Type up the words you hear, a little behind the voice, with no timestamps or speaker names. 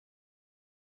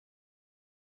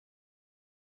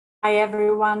Hi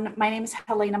everyone, my name is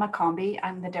Helena McCombie.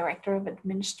 I'm the Director of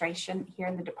Administration here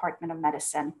in the Department of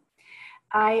Medicine.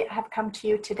 I have come to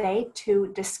you today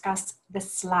to discuss the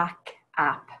Slack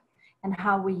app and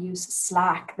how we use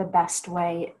Slack the best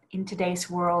way in today's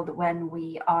world when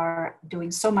we are doing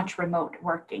so much remote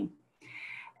working.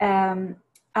 I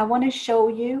want to show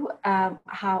you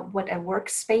what a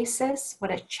workspace is,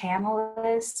 what a channel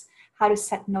is, how to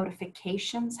set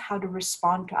notifications, how to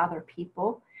respond to other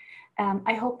people.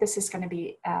 I hope this is going to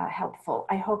be helpful.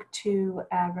 I hope to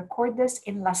record this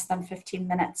in less than 15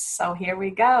 minutes. So here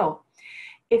we go.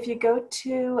 If you go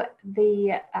to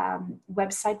the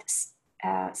website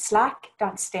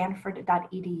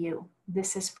slack.stanford.edu,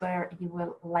 this is where you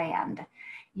will land.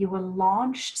 You will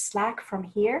launch Slack from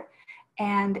here,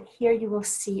 and here you will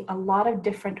see a lot of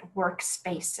different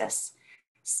workspaces.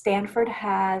 Stanford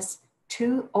has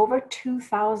over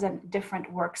 2,000 different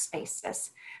workspaces.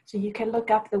 So you can look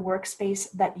up the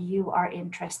workspace that you are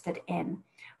interested in.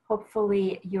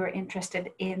 Hopefully you're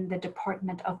interested in the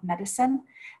Department of Medicine,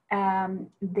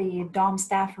 the DOM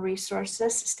Staff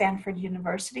Resources, Stanford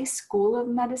University School of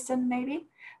Medicine maybe.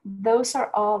 Those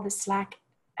are all the Slack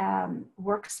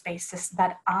workspaces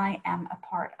that I am a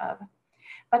part of.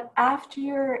 But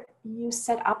after you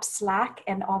set up Slack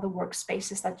and all the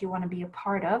workspaces that you want to be a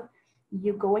part of,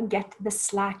 you go and get the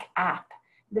Slack app.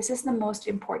 This is the most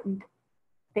important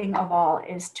thing of all,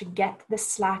 is to get the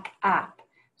Slack app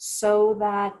so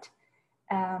that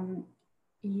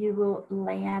you will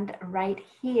land right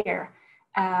here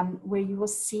where you will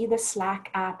see the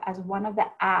Slack app as one of the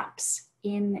apps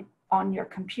on your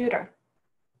computer.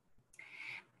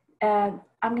 I'm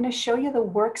going to show you the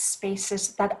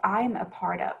workspaces that I'm a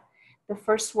part of. The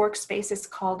first workspace is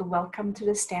called Welcome to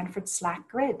the Stanford Slack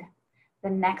Grid. The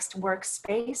next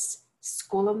workspace,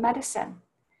 School of Medicine.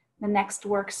 The next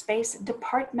workspace,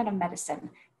 Department of Medicine.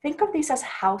 Think of these as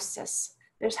houses.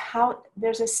 There's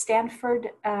a Stanford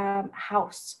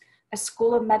house, a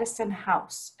School of Medicine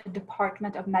house, a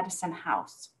Department of Medicine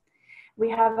house. We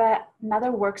have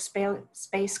another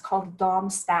workspace called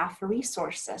DOM Staff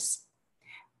Resources.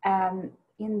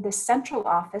 In the central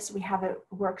office, we have a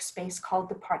workspace called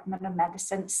Department of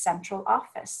Medicine Central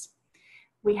Office.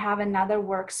 We have another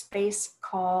workspace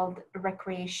called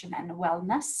Recreation and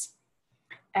Wellness.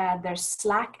 There's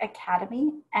Slack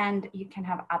Academy, and you can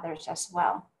have others as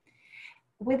well.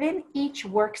 Within each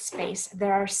workspace,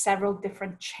 there are several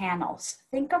different channels.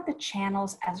 Think of the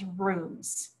channels as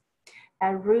rooms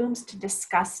to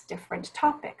discuss different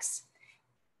topics.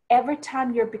 Every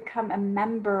time you become a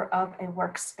member of a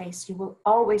workspace, you will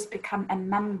always become a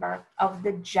member of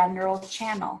the general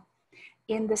channel.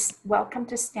 In this Welcome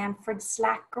to Stanford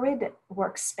Slack Grid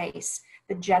workspace,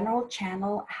 the general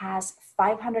channel has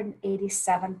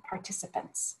 587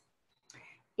 participants.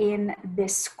 In the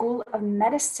School of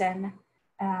Medicine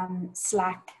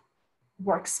Slack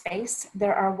workspace,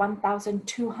 there are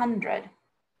 1,200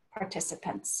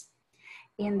 participants.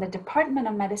 In the Department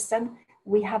of Medicine,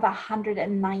 we have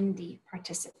 190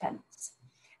 participants.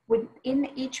 Within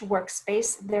each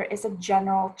workspace, there is a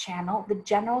general channel. The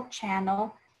general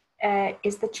channel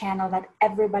is the channel that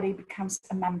everybody becomes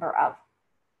a member of.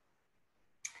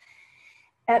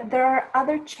 There are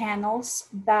other channels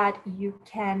that you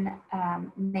can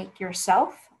make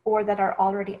yourself or that are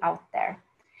already out there.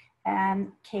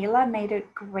 Kayla made a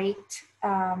great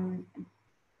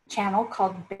channel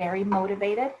called Very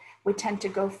Motivated. We tend to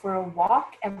go for a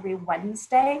walk every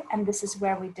Wednesday, and this is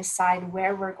where we decide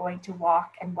where we're going to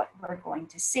walk and what we're going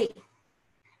to see.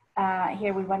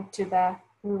 Here we went to the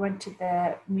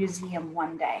museum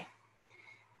one day.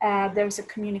 There's a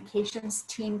communications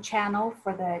team channel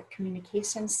for the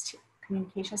communications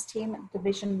team,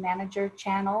 division manager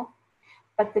channel,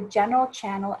 but the general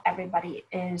channel everybody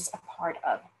is a part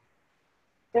of.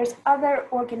 There's other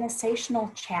organizational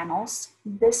channels.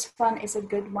 This one is a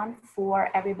good one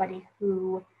for everybody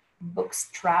who books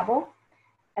travel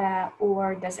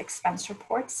or does expense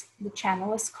reports. The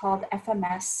channel is called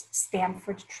FMS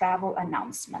Stanford Travel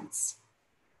Announcements.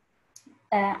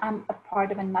 I'm a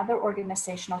part of another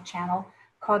organizational channel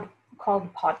called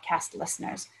Podcast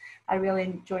Listeners. I really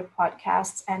enjoy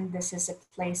podcasts, and this is a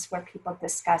place where people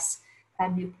discuss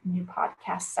new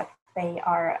podcasts that they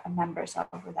are members of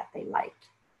or that they like.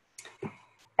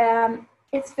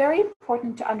 It's very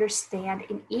important to understand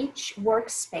in each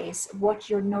workspace what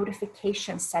your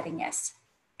notification setting is.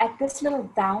 At this little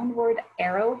downward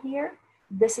arrow here,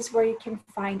 this is where you can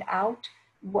find out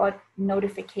what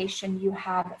notification you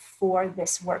have for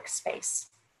this workspace.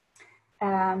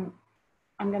 I'm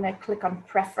going to click on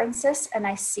Preferences, and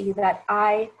I see that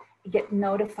I get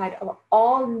notified of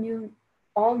all new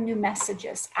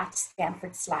messages at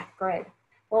Stanford Slack Grid.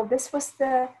 well, this was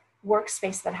the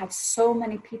workspace that had so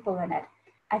many people in it.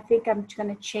 I think I'm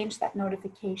going to change that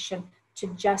notification to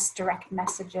just direct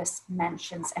messages,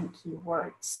 mentions, and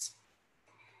keywords.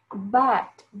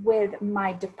 But with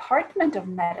my Department of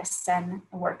Medicine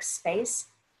workspace,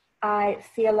 I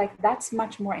feel like that's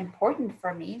much more important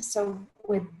for me. So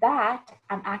with that,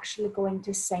 I'm actually going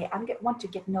to say, want to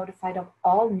get notified of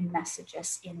all new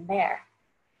messages in there.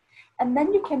 And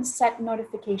then you can set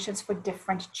notifications for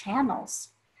different channels.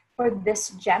 For this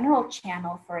general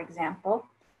channel, for example,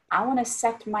 I want to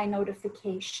set my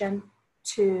notification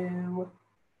to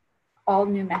all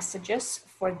new messages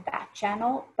for that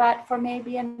channel, but for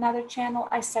maybe another channel,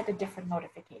 I set a different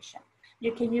notification.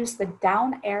 You can use the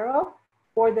down arrow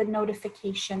or the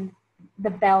notification, the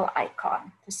bell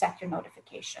icon to set your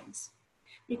notifications.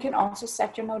 You can also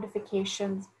set your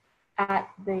notifications at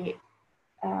the,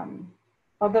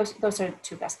 well, those are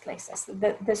two best places.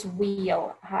 This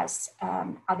wheel has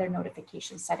other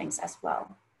notification settings as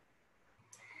well.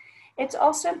 It's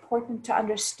also important to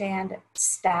understand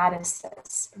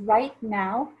statuses. Right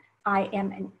now, I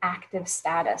am in active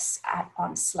status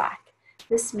on Slack.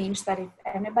 This means that if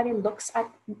anybody looks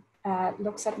at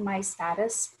my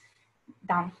status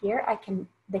down here,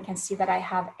 they can see that I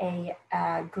have a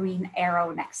green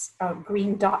arrow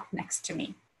green dot next to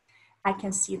me. I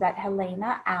can see that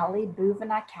Helena, Ali,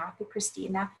 Buvena, Kathy,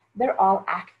 Christina, they're all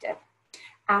active.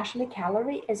 Ashley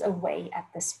Calorie is away at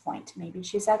this point. Maybe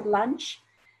she's at lunch.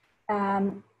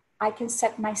 I can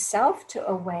set myself to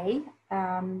away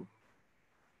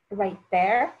right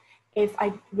there if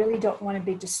I really don't want to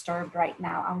be disturbed right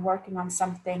now. I'm working on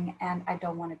something and I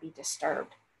don't want to be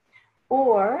disturbed.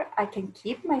 Or I can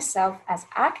keep myself as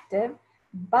active,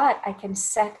 but I can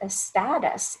set a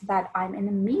status that I'm in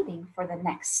a meeting for the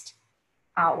next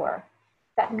hour.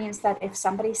 That means that if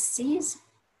somebody sees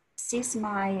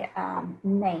my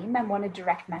name and want to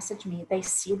direct message me, they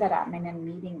see that I'm in a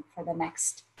meeting for the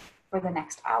next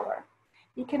hour.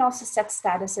 You can also set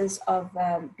statuses of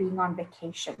being on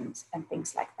vacations and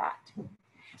things like that.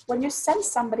 When you send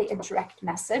somebody a direct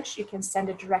message, you can send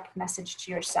a direct message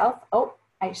to yourself. Oh,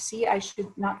 I see, I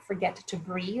should not forget to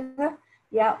breathe.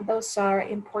 Yeah, those are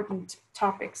important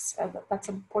topics. That's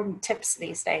important tips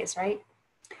these days, right?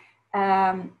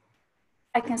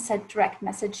 I can send direct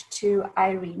message to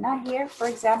Irina here, for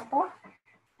example.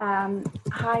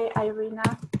 Hi,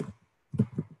 Irina.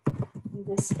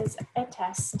 This is a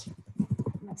test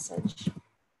message.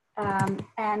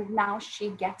 And now she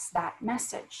gets that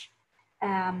message.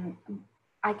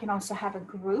 I can also have a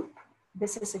group.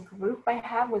 This is a group I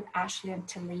have with Ashley and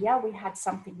Talia. We had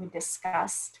something we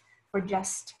discussed for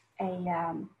just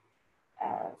a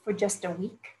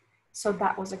week. So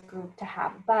that was a group to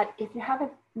have. But if you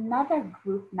have another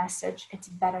group message, it's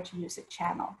better to use a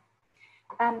channel.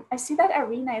 I see that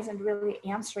Irina isn't really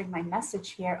answering my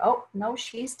message here. Oh, no,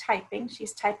 she's typing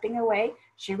away.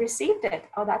 She received it.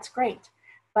 Oh, that's great.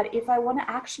 But if I want to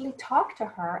actually talk to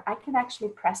her, I can actually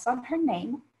press on her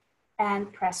name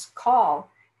and press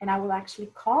call, and I will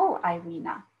actually call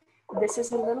Irina. This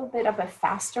is a little bit of a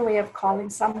faster way of calling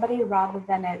somebody rather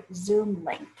than a Zoom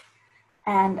link.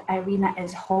 And Irina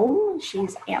is home.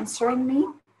 She's answering me.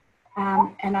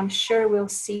 And I'm sure we'll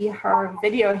see her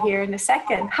video here in a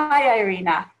second. Hi,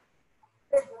 Irina.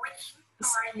 Good morning. How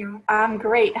are you? I'm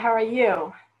great. How are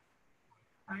you?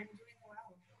 I'm doing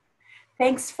well.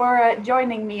 Thanks for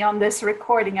joining me on this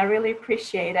recording. I really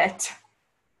appreciate it.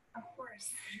 Of course.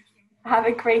 Thank you. Have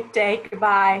a great day.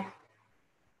 Goodbye.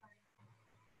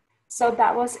 So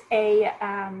that was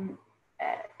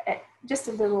just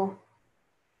a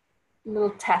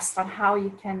little test on how you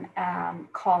can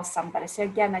call somebody. So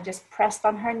again, I just pressed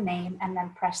on her name and then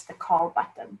pressed the call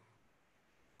button.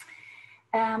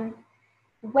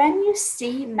 When you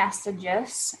see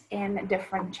messages in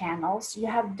different channels, you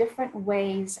have different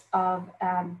ways of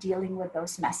dealing with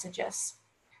those messages.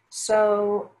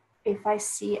 So if I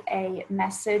see a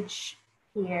message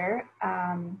here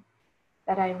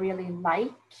that I really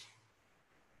like,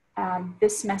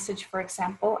 this message, for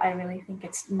example, I really think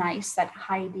it's nice that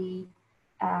Heidi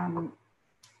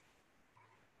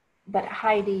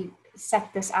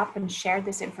set this up and shared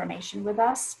this information with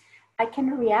us. I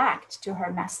can react to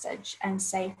her message and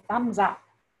say thumbs up,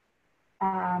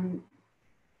 and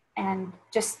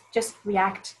just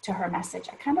react to her message.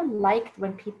 I kind of liked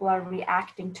when people are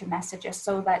reacting to messages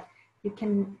so that you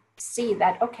can see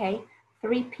that, okay,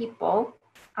 3 people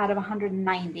out of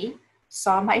 190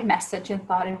 saw my message and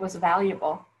thought it was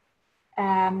valuable.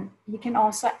 You can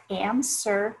also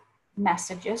answer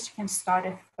messages. You can start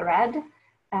a thread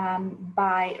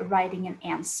by writing an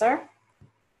answer.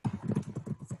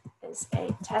 This is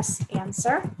a test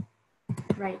answer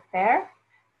right there.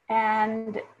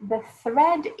 And the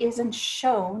thread isn't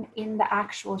shown in the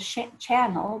actual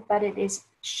channel, but it is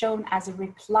shown as a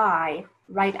reply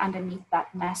right underneath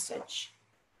that message.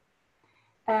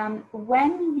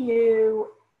 When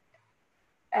you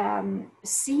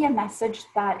see a message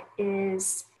that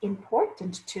is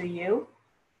important to you,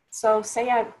 so say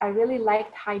I really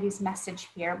liked Heidi's message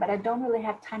here, but I don't really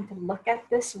have time to look at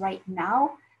this right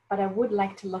now, but I would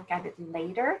like to look at it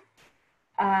later.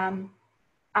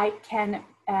 I can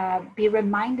be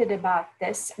reminded about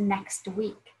this next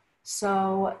week.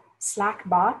 So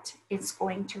Slackbot is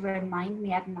going to remind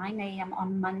me at 9 a.m.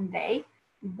 on Monday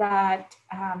that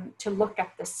to look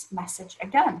at this message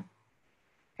again,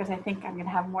 because I think I'm going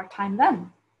to have more time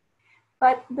then.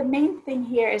 But the main thing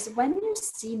here is when you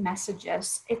see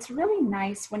messages, it's really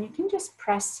nice when you can just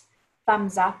press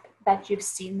thumbs up that you've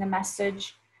seen the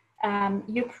message.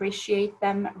 You appreciate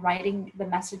them writing the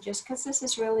messages because this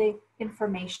is really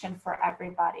information for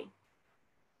everybody.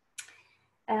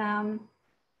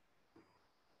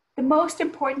 The most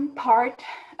important part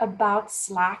about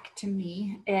Slack to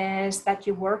me is that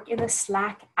you work in the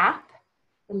Slack app,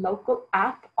 the local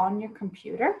app on your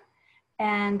computer,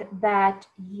 and that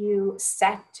you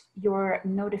set your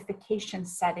notification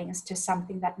settings to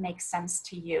something that makes sense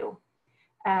to you.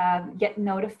 Get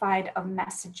notified of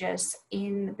messages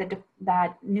in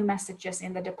new messages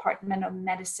in the Department of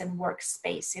Medicine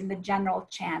workspace, in the general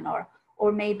channel,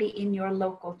 or maybe in your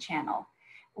local channel.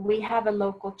 We have a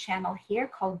local channel here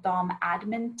called DOM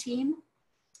Admin Team.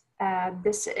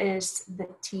 This is the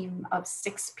team of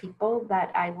 6 people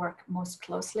that I work most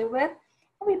closely with.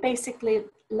 We basically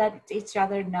let each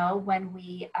other know when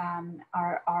we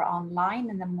are online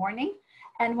in the morning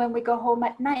and when we go home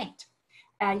at night.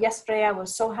 Yesterday, I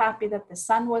was so happy that the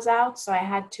sun was out, so I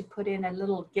had to put in a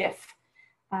little GIF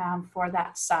for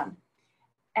that sun.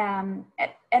 And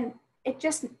it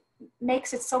just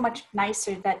makes it so much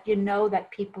nicer that you know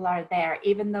that people are there.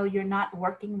 Even though you're not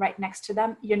working right next to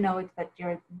them, you know that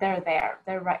they're there.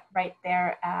 They're right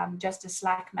there, just a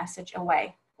Slack message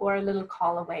away or a little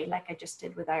call away like I just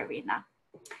did with Irina.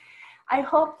 I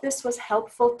hope this was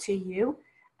helpful to you.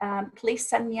 Please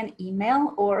send me an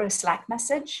email or a Slack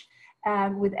message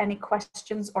with any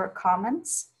questions or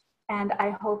comments. And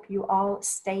I hope you all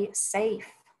stay safe.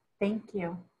 Thank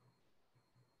you.